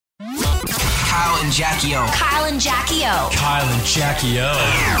Kyle and Jackie O. Kyle and Jackie O. Kyle and Jackie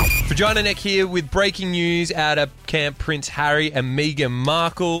O. Vagina Neck here with breaking news out of Camp Prince Harry and Meghan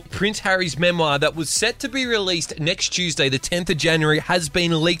Markle. Prince Harry's memoir that was set to be released next Tuesday, the 10th of January, has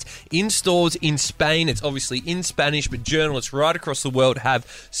been leaked in stores in Spain. It's obviously in Spanish, but journalists right across the world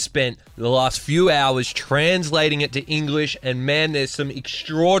have spent the last few hours translating it to English, and man, there's some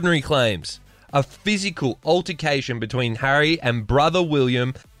extraordinary claims. A physical altercation between Harry and brother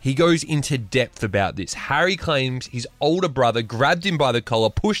William. He goes into depth about this. Harry claims his older brother grabbed him by the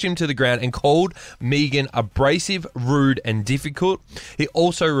collar, pushed him to the ground, and called Meghan abrasive, rude, and difficult. He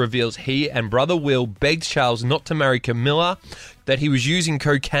also reveals he and brother Will begged Charles not to marry Camilla, that he was using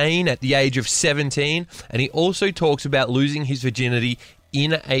cocaine at the age of 17, and he also talks about losing his virginity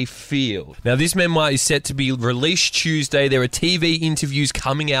in a field. Now, this memoir is set to be released Tuesday. There are TV interviews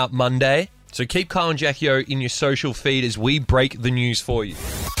coming out Monday. So keep Kyle and Jackie O in your social feed as we break the news for you.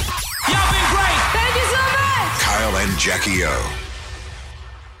 Y'all been great. Thank you so much. Kyle and Jackie O.